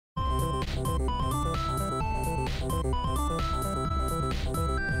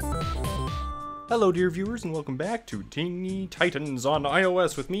Hello dear viewers and welcome back to Teeny Titans on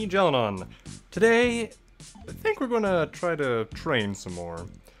iOS with me, Jelenon. Today, I think we're gonna try to train some more.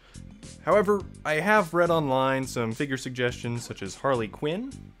 However, I have read online some figure suggestions such as Harley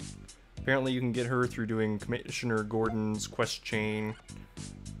Quinn. Apparently you can get her through doing Commissioner Gordon's quest chain.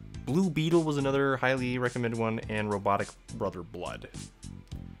 Blue Beetle was another highly recommended one, and Robotic Brother Blood.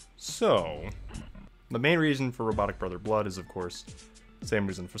 So, the main reason for Robotic Brother Blood is of course the same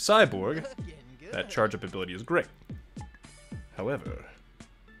reason for Cyborg. That charge up ability is great. However,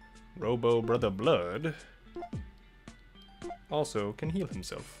 Robo Brother Blood also can heal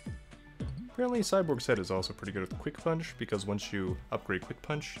himself. Apparently Cyborg's head is also pretty good with Quick Punch, because once you upgrade Quick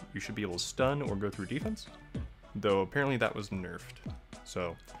Punch, you should be able to stun or go through defense. Though apparently that was nerfed.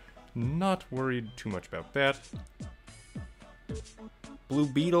 So, not worried too much about that. Blue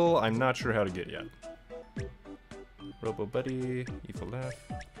Beetle, I'm not sure how to get yet. Robo Buddy, Evil Laugh.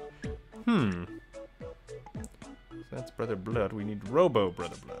 So that's Brother Blood. We need Robo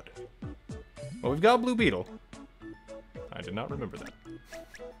Brother Blood. Well, we've got Blue Beetle. I did not remember that.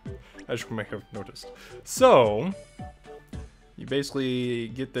 I just may have noticed. So, you basically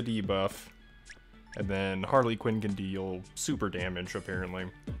get the debuff, and then Harley Quinn can deal super damage, apparently.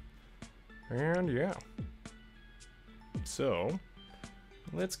 And yeah. So,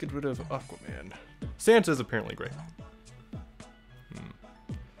 let's get rid of Aquaman. Santa's apparently great.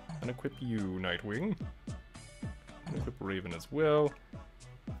 Unequip you, Nightwing. Unequip Raven as well.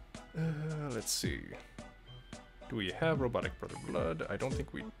 Let's see. Do we have Robotic Brother Blood? I don't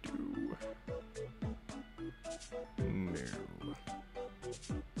think we do. No.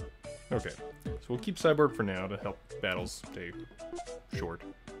 Okay, so we'll keep Cyborg for now to help battles stay short.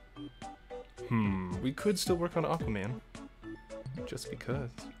 We could still work on Aquaman. Just because.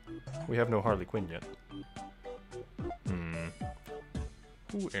 We have no Harley Quinn yet.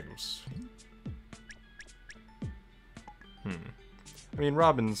 Who else? I mean,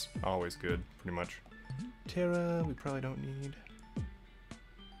 Robin's always good, pretty much. Terra, we probably don't need.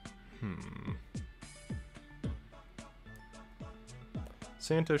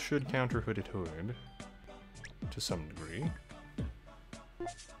 Santa should counter Hooded Hood. To some degree.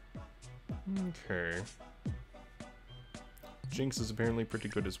 Okay. Jinx is apparently pretty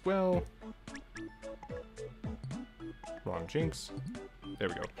good as well. Wrong Jinx. There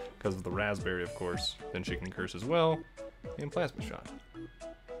we go. Because of the raspberry, of course. Then she can curse as well. And Plasma Shot.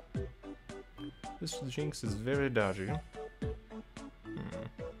 This Jinx is very dodgy.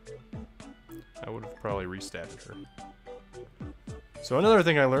 I would have probably restatted her. So another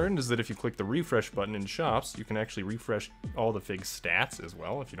thing I learned is that if you click the refresh button in shops, you can actually refresh all the fig's stats as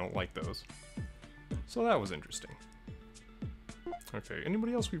well if you don't like those. So that was interesting. Okay,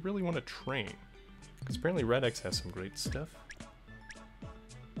 anybody else we really want to train? Because apparently Red X has some great stuff.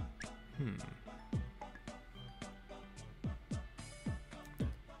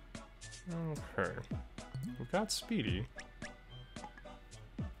 Okay. We've got Speedy.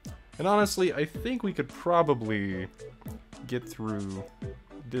 And honestly, I think we could probably get through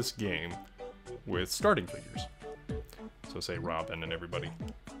this game with starting figures. So say Robin and everybody.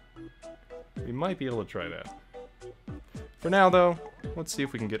 We might be able to try that. For now though, let's see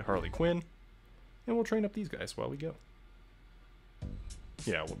if we can get Harley Quinn. And we'll train up these guys while we go.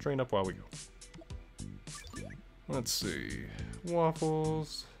 Yeah, we'll train up while we go. Let's see.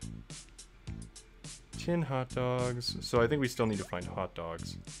 Waffles. 10 hot dogs. So I think we still need to find hot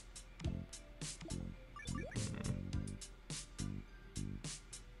dogs.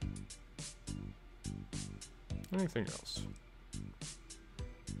 Anything else?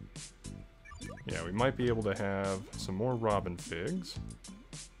 Yeah, we might be able to have some more Robin figs.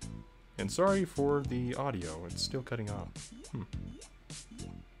 And sorry for the audio, it's still cutting off.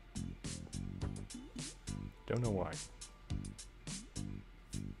 Don't know why.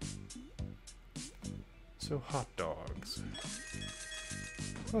 So, hot dogs.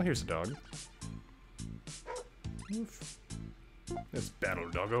 Well, here's a dog. Oof. Let's battle,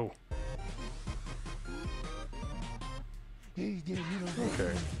 doggo. Okay.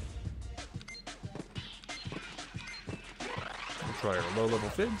 We'll try our low-level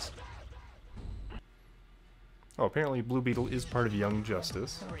figs. Oh, apparently Blue Beetle is part of Young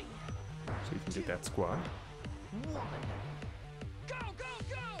Justice. So you can get that squad. Go, go,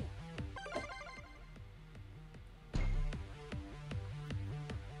 go!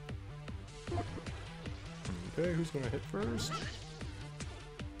 Okay, who's gonna hit first?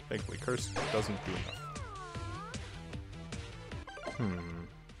 Thankfully, Curse doesn't do enough.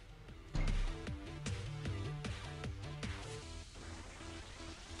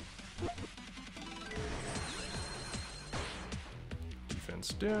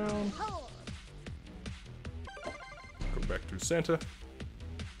 Defense down. Go back to Santa.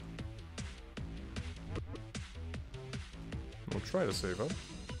 We'll try to save up.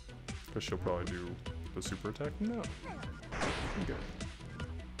 Because she'll probably do the super attack. No. Okay.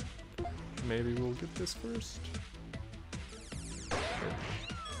 Maybe we'll get this first.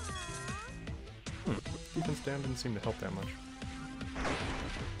 Defense down didn't seem to help that much.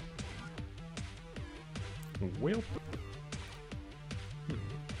 Well.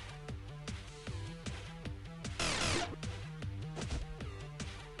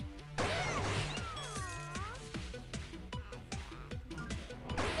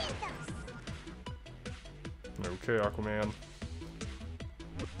 Okay, Aquaman.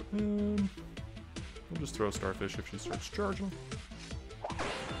 We'll just throw Starfish if she starts charging.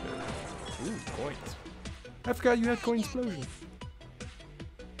 Ooh, coins. I forgot you had coin explosion.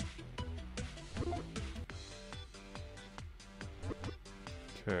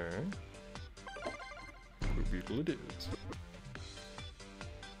 Okay. Blue Beetle it is.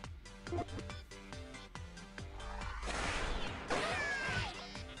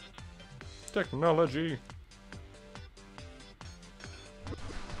 Technology.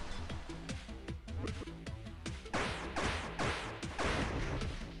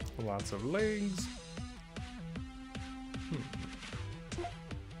 Lots of legs.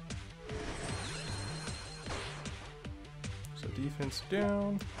 So defense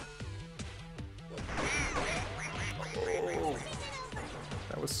down. Oh,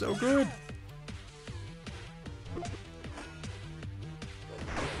 that was so good.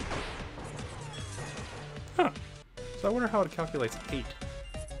 Huh. So I wonder how it calculates 8.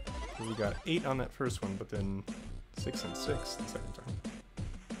 We got 8 on that first one, but then 6 and 6 the second time.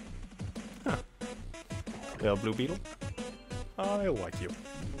 Yeah, Blue Beetle. I like you.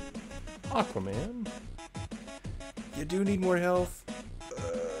 Aquaman. You do need more health.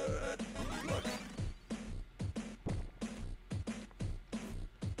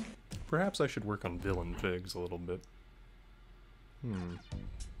 Perhaps I should work on villain figs a little bit.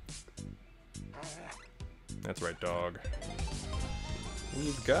 That's right, dog.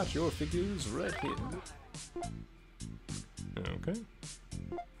 We've got your figures right here. Okay.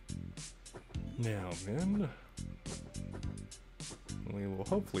 Now then, we will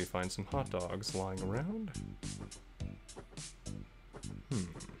hopefully find some hot dogs lying around.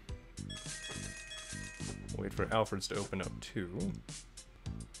 Wait for Alfred's to open up too.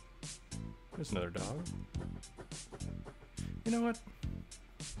 There's another dog. You know what?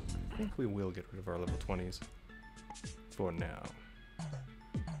 I think we will get rid of our level 20s. For now.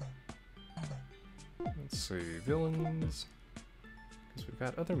 Let's see, villains. Because we've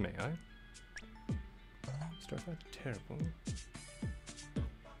got other May I. Start that terrible.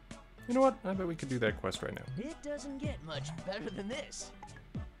 You know what? I bet we could do that quest right now. It doesn't get much better than this.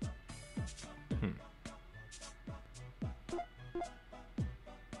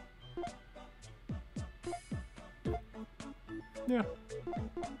 Yeah.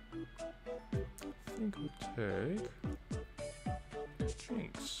 I think we'll take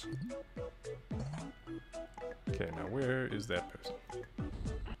Jinx. Okay, now where is that person?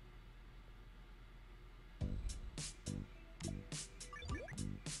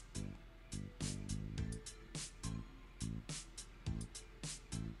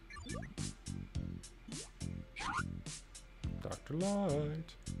 Dr.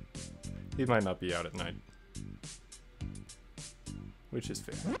 Light. He might not be out at night. Which is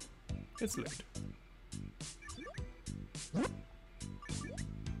fair. It's late.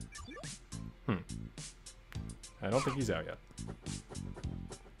 I don't think he's out yet.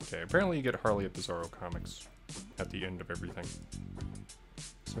 Okay, apparently you get Harley at Bizarro Comics at the end of everything.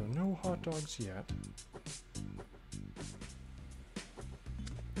 So no hot dogs yet.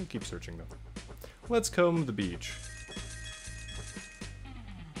 We'll keep searching though. Let's comb the beach.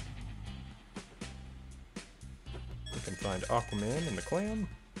 We can find Aquaman and the clan.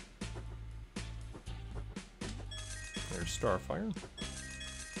 There's Starfire.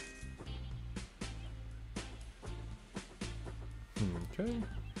 Okay.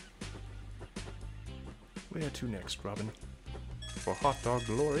 Where to next, Robin? For hot dog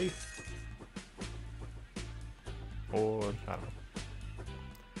glory? Or, I don't know.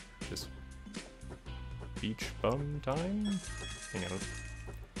 Just beach bum time? Hang on.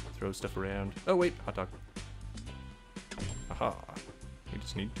 Throw stuff around. Oh wait, hot dog. Aha. We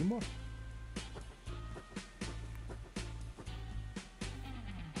just need 2 more.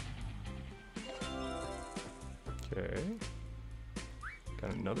 Okay.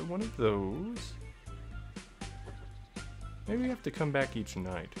 Got another one of those. Maybe we have to come back each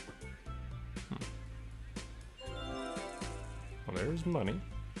night. Well, there's money.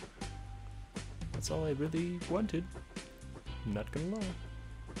 That's all I really wanted. Not gonna lie.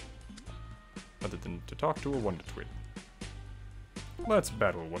 Other than to talk to a Wonder Twin. Let's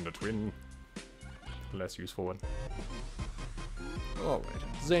battle Wonder Twin. Less useful one. Alright,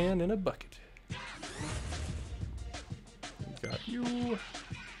 Zan in a bucket. Got you.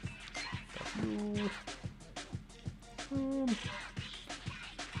 Got you.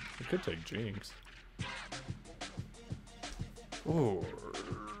 I could take Jinx. Or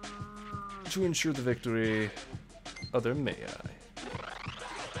to ensure the victory, other may I.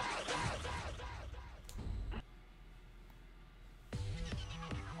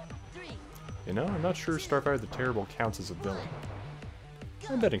 You know, I'm not sure Starfire the Terrible counts as a villain.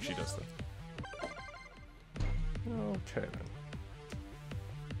 I'm betting she does though. Okay then.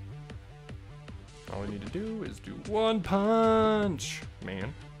 All I need to do is do one punch,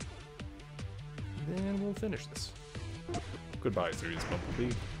 man. Then we'll finish this. Goodbye, serious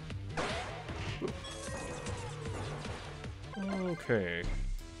Bumblebee. Okay.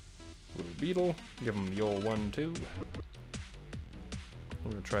 Little Beetle, give him the old 1-2. I'm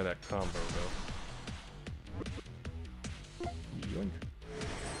gonna try that combo though. Yoink.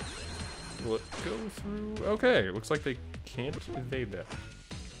 Will it go through? Okay, it looks like they can't evade that.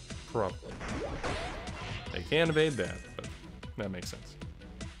 Probably. They can evade that, but that makes sense.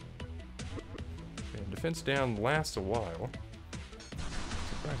 Okay, defense down lasts a while.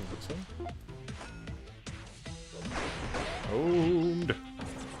 Surprisingly so. Owned!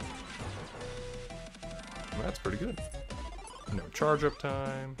 Well, that's pretty good. No charge up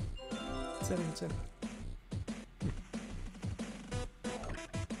time. It's in.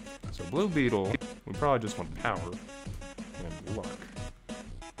 So Blue Beetle, we probably just want power and luck.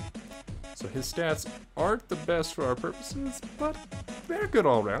 So his stats aren't the best for our purposes, but they're good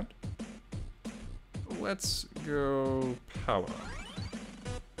all around. Let's go power.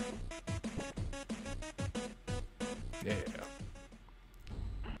 Yeah.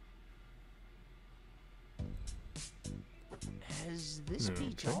 Has this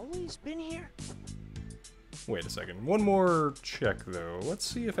beach always been here? Wait a second. One more check, though. Let's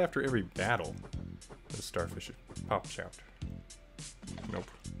see if after every battle, the starfish pops out.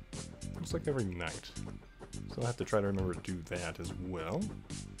 Nope. Looks like every night. So I'll have to try to remember to do that as well.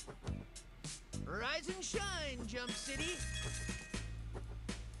 Rise and shine, Jump City!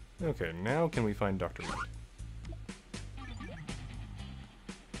 Okay, now can we find Dr. Light?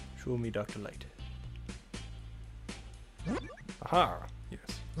 Show me Dr. Light. Aha!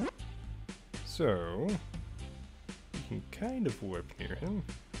 Yes. So, we can kind of warp near him.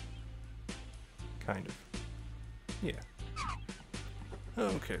 Kind of. Yeah.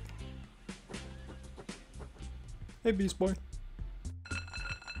 Okay. Hey, Beast Boy.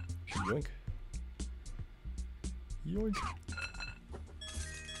 Yoink. Yoink.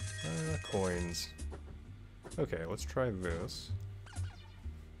 Coins. Okay, let's try this.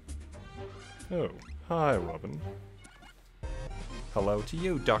 Oh, hi, Robin. Hello to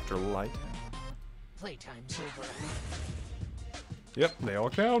you, Dr. Light. Playtime's over. Yep, they all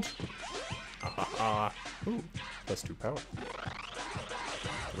count. Ooh, +2 power.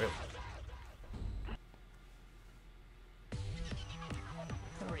 Well.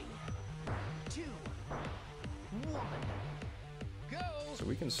 3, 2, 1, go! So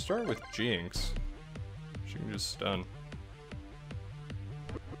we can start with Jinx. She can just stun.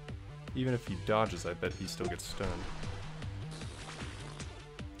 Even if he dodges, I bet he still gets stunned.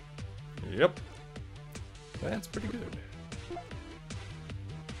 Yep. That's pretty good.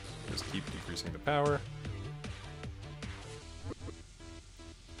 Just keep decreasing the power.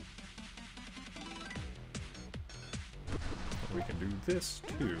 And we can do this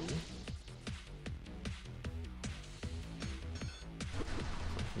too.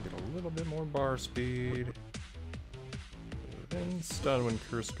 We get a little bit more bar speed. Then stun when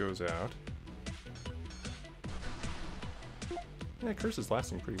Curse goes out. Yeah, Curse is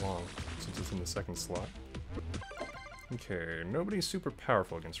lasting pretty long, since it's in the second slot. Okay, nobody's super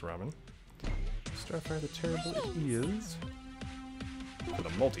powerful against Robin. Starfire the Terrible it is. For the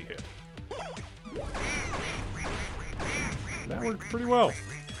multi-hit. That worked pretty well.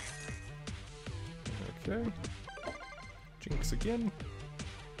 Okay. Jinx again.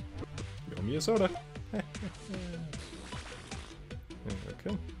 Give me a soda. Okay.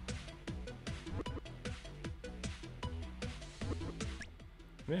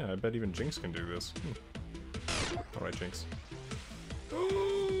 Yeah, I bet even Jinx can do this. Alright, Jinx.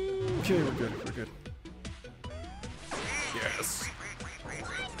 Okay, we're good, we're good. Yes!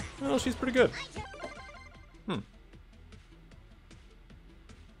 Well, she's pretty good. I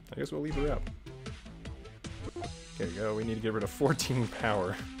guess we'll leave her out. There you go, we need to get rid of 14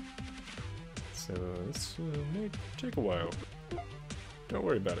 power. So this may take a while. Don't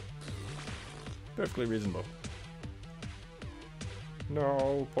worry about it. Perfectly reasonable.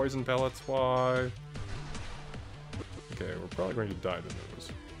 No, poison pellets, why? Okay, we're probably going to die to those.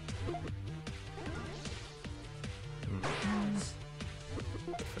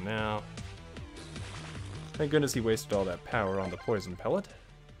 But for now. Thank goodness he wasted all that power on the poison pellet.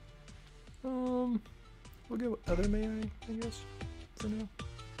 We'll go with other melee, I guess, for now.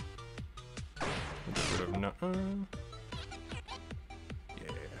 We'll get rid of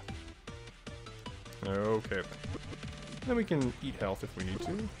Yeah. Okay. Then we can eat health if we need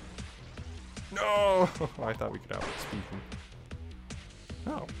to. No! I thought we could outspeed him.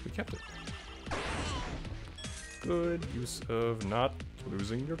 Oh, we kept it. Good use of not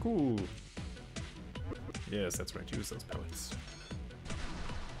losing your cool. Yes, that's right. Use those pellets.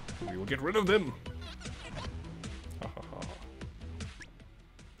 We will get rid of them. Ha ha ha.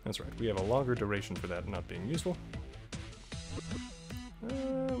 That's right. We have a longer duration for that not being useful.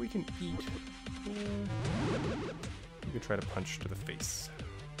 We can eat. We could try to punch to the face.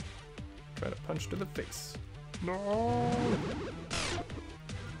 Try to punch to the face. No!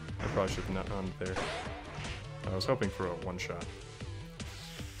 I probably should have not on there. I was hoping for a one-shot.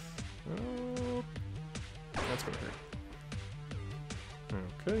 Oh, that's gonna hurt.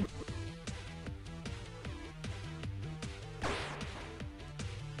 Okay.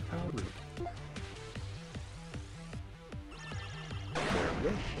 How rude. There we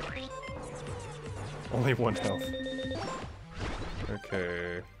go. Only 1 health.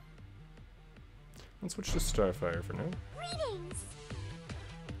 Okay. Let's switch to Starfire for now. Greetings.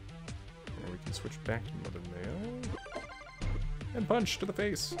 And we can switch back to Mother Male. And punch to the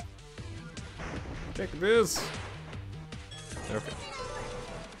face. Take this. Okay.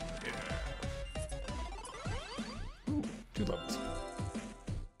 Ooh, 2 levels.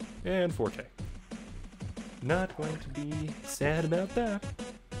 And 4K. Not going to be sad about that.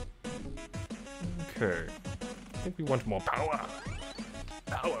 Okay. I think we want more power.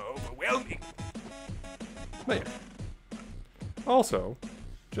 Power overwhelming. But yeah. Also,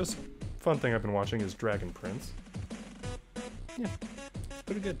 just fun thing I've been watching is Dragon Prince. Yeah,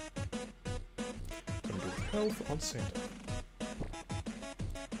 pretty good. Gonna do Health on Santa.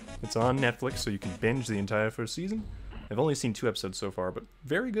 It's on Netflix, so you can binge the entire first season. I've only seen 2 episodes so far, but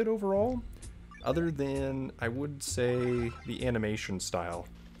very good overall. Other than, I would say, the animation style.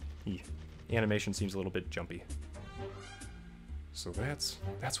 The animation seems a little bit jumpy. So that's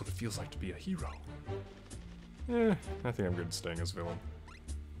what it feels like to be a hero. I think I'm good staying as villain.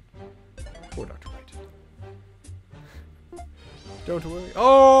 Poor Dr. White. Don't worry.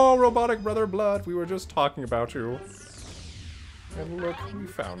 Oh, robotic brother blood, we were just talking about you. And look, we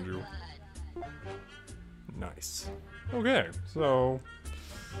found you. Nice. Okay, so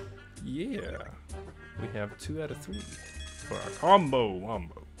yeah. We have 2 out of 3 for our combo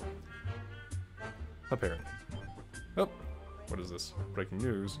wombo. Apparently. Oh, what is this? Breaking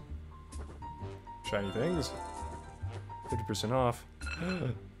news. Shiny things. 50% off.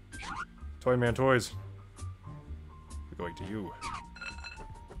 Toy Man Toys. We're going to you.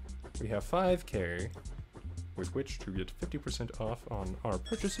 We have 5K with which to get 50% off on our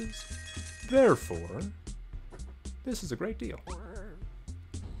purchases. Therefore, this is a great deal.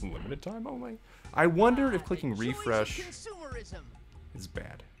 Limited time only. I wonder if clicking refresh is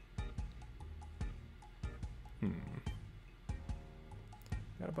bad.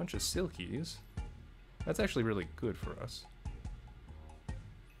 Got a bunch of silkies. That's actually really good for us.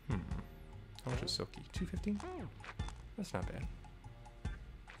 How much is silky? 215? That's not bad.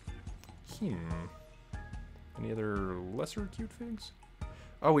 Any other lesser cute figs?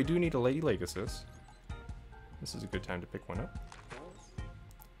 Oh, we do need a Lady Legacy. This is a good time to pick one up.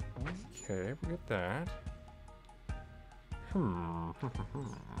 Okay, we get that.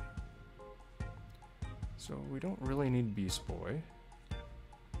 So we don't really need Beast Boy.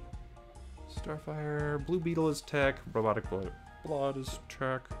 Starfire, Blue Beetle is tech, Robotic Blood is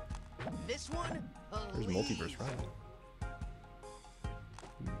tech. This one, There's Multiverse Rival.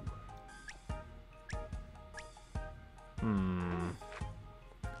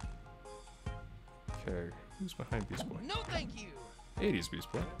 Okay, who's behind Beast Boy? no thank you. 80s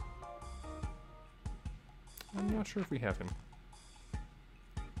Beast Boy. I'm not sure if we have him.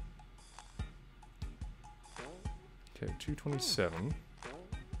 Okay, 227.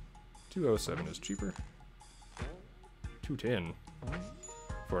 207 is cheaper. 210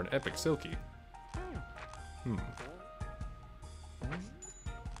 for an epic silky.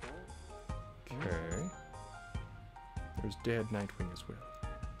 Okay. There's Dead Nightwing as well.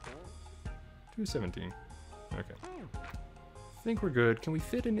 217. Okay. I think we're good. Can we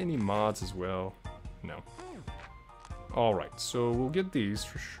fit in any mods as well? No. Alright, so we'll get these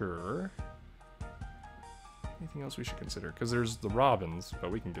for sure. Anything else we should consider? Because there's the robins,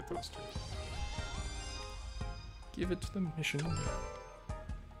 but we can get those too. Give it to the mission.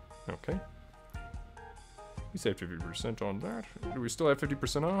 Okay. We saved 50% on that. Do we still have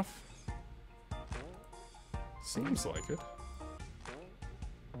 50% off? Seems like it.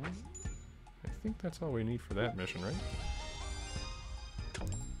 I think that's all we need for that mission, right?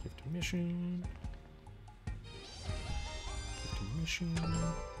 Give to mission. Give to mission.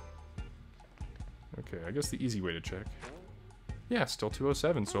 Okay, I guess the easy way to check. Yeah, still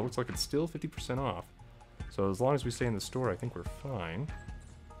 207, so it looks like it's still 50% off. So as long as we stay in the store, I think we're fine.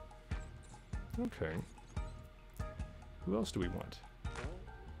 Okay. Who else do we want?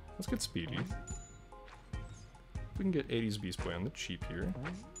 Let's get Speedy. We can get 80s Beast Boy on the cheap here.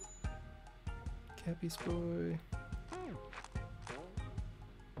 Cat Beast Boy.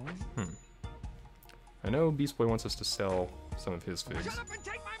 I know Beast Boy wants us to sell some of his figs. Shut up and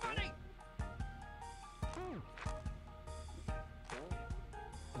take my money!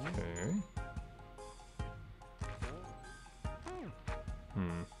 Okay.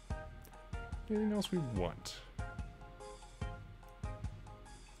 Anything else we want?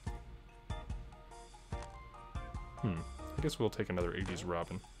 I guess we'll take another 80s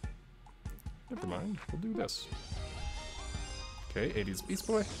Robin. Never mind, we'll do this. Okay, 80s Beast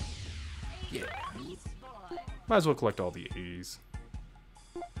Boy. Yeah. Might as well collect all the 80s.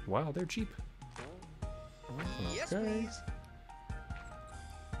 Wow, they're cheap. Yes, Okay. please.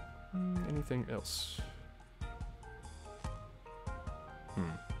 Anything else?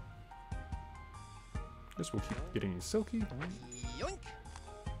 Guess we'll keep getting Silky Yoink.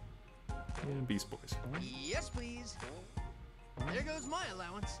 and Beast Boys. Yes, please. There goes my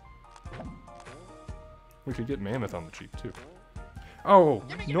allowance. We could get Mammoth on the cheap too. Oh,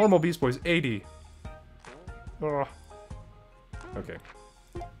 normal Beast Boys 80. Oh. Okay.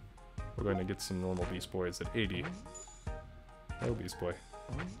 We're going to get some normal Beast Boys at 80. Oh, Beast Boy.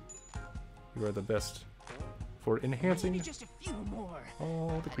 You are the best for Maybe enhancing just a few more. all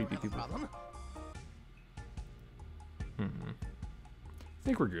the I don't creepy have a people. problem. I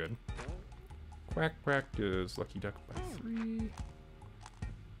think we're good. Quack Quack does Lucky Duck by 3.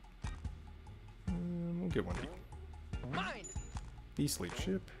 We'll get one. Mine. Beastly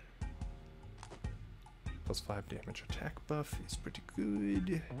Chip. Plus 5 damage attack buff is pretty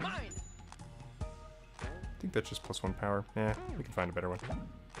good. Mine. I think that's just plus 1 power. Yeah, we can find a better one.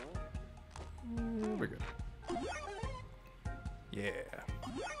 We're good. Yeah.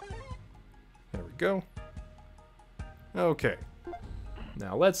 There we go. Okay.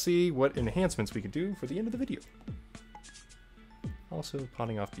 Now let's see what enhancements we can do for the end of the video. Also,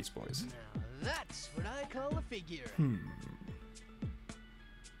 potting off Beast Boys. Now that's what I call a figure.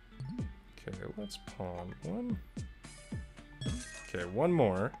 Okay, let's pawn one. Okay, one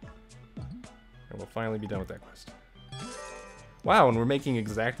more. And we'll finally be done with that quest. Wow, and we're making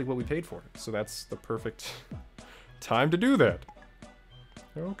exactly what we paid for. So that's the perfect time to do that.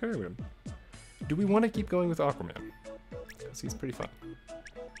 Okay, then. Do we want to keep going with Aquaman? Because he's pretty fun.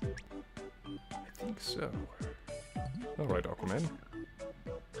 I think so. Alright, Aquaman.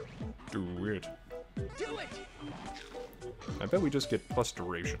 Do it. Do it. I bet we just get plus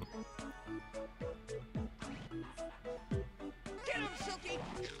duration. Get him, Silky.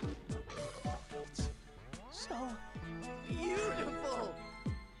 It's so beautiful.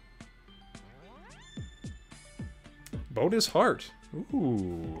 Bonus heart.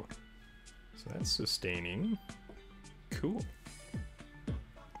 Ooh. So that's sustaining. Cool.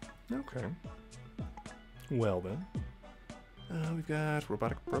 Okay. Well then. We've got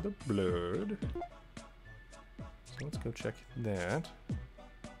Robotic Brother Blood. So let's go check that.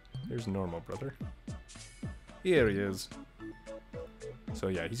 There's Normal Brother. Here he is. So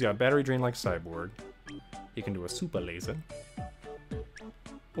yeah, he's got battery drain like Cyborg. He can do a super laser.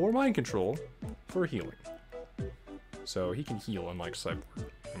 Or mind control for healing. So he can heal unlike Cyborg.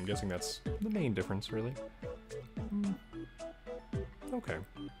 I'm guessing that's the main difference, really. Okay.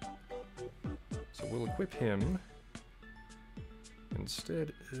 So we'll equip him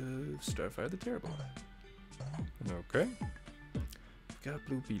instead of Starfire the Terrible. Okay. We've got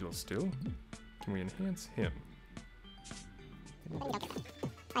Blue Beetle still. Can we enhance him?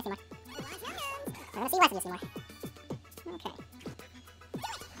 I see more. I want to see why I see more. Okay.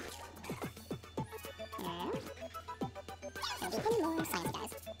 And do any more science,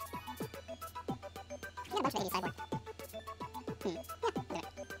 guys. We got a bunch of 80 cyborg. Yeah, look at it.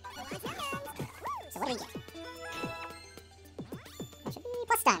 So what do we get? That should be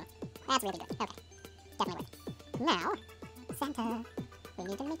plus stun. That's really good. Okay. Definitely worth it. Now, Santa, we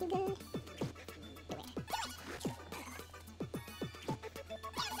need to make you good. Do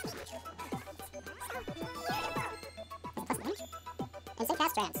it. And so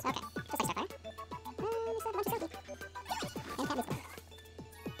cast strands. Okay. Just like Starfire. We still have a bunch of silky. And cat music.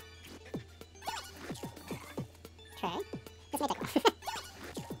 Trey. This may take a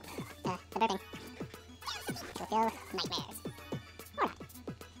while. The burping. Fulfill nightmares. Or not. I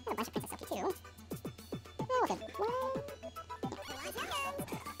have a bunch of Princess Silky too. We'll do one. Then we'll do this one.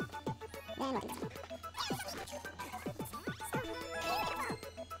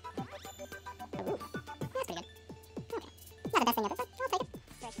 Ooh. That's pretty good. Okay. Not the best thing ever, but I'll take it.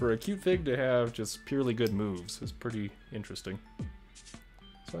 For a cute fig to have just purely good moves is pretty interesting.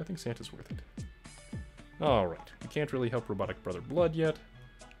 So I think Santa's worth it. Alright, we can't really help Robotic Brother Blood yet.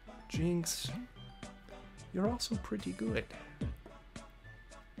 Jinx, you're also pretty good.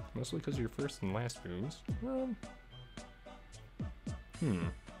 Mostly because of your first and last moves.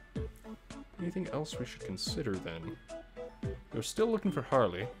 Anything else we should consider then? We're still looking for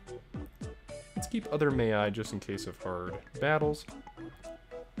Harley. Let's keep other May-I just in case of hard battles.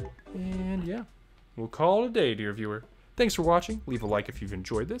 And yeah, we'll call it a day, dear viewer. Thanks for watching. Leave a like if you've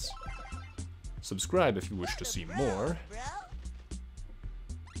enjoyed this. Subscribe if you wish to see more.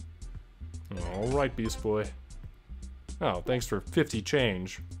 Alright, Beast Boy. Oh, thanks for 50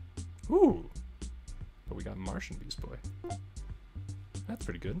 change. Ooh. But we got Martian Beast Boy. That's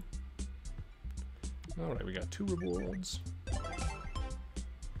pretty good. Alright, we got 2 rewards.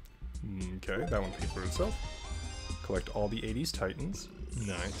 Okay, that one paid for itself. Collect all the 80s Titans.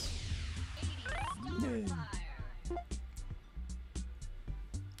 Nice. Yay.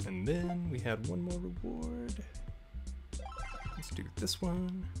 And then we had one more reward. Let's do this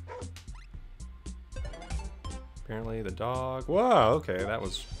one. Apparently the dog. Wow, okay, that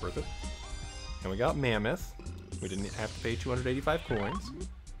was worth it. And we got Mammoth. We didn't have to pay 285 coins.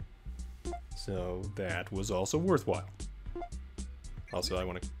 So that was also worthwhile. Also, I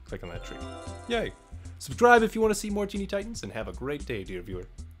want to click on that tree. Yay! Subscribe if you want to see more Teeny Titans, and have a great day, dear viewer.